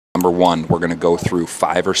number one, we're going to go through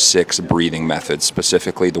 5 or 6 breathing methods,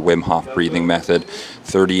 specifically the Wim Hof breathing method.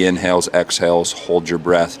 30 inhales, exhales, hold your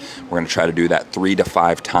breath. We're going to try to do that 3 to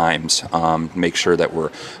 5 times. Make sure that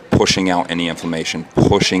we're pushing out any inflammation,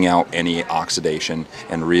 pushing out any oxidation,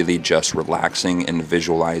 and really just relaxing and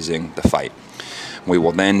visualizing the fight. We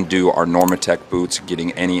will then do our Normatec boots,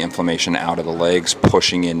 getting any inflammation out of the legs,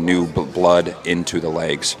 pushing in new blood into the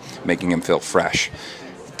legs, making them feel fresh.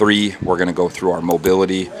 3, we're going to go through our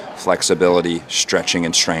mobility, flexibility, stretching,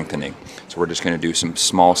 and strengthening. So we're just going to do some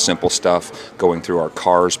small, simple stuff, going through our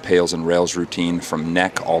cars, pails, and rails routine from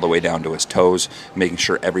neck all the way down to his toes, making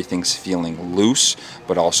sure everything's feeling loose,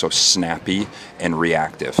 but also snappy and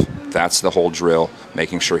reactive. That's the whole drill,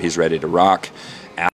 making sure he's ready to rock.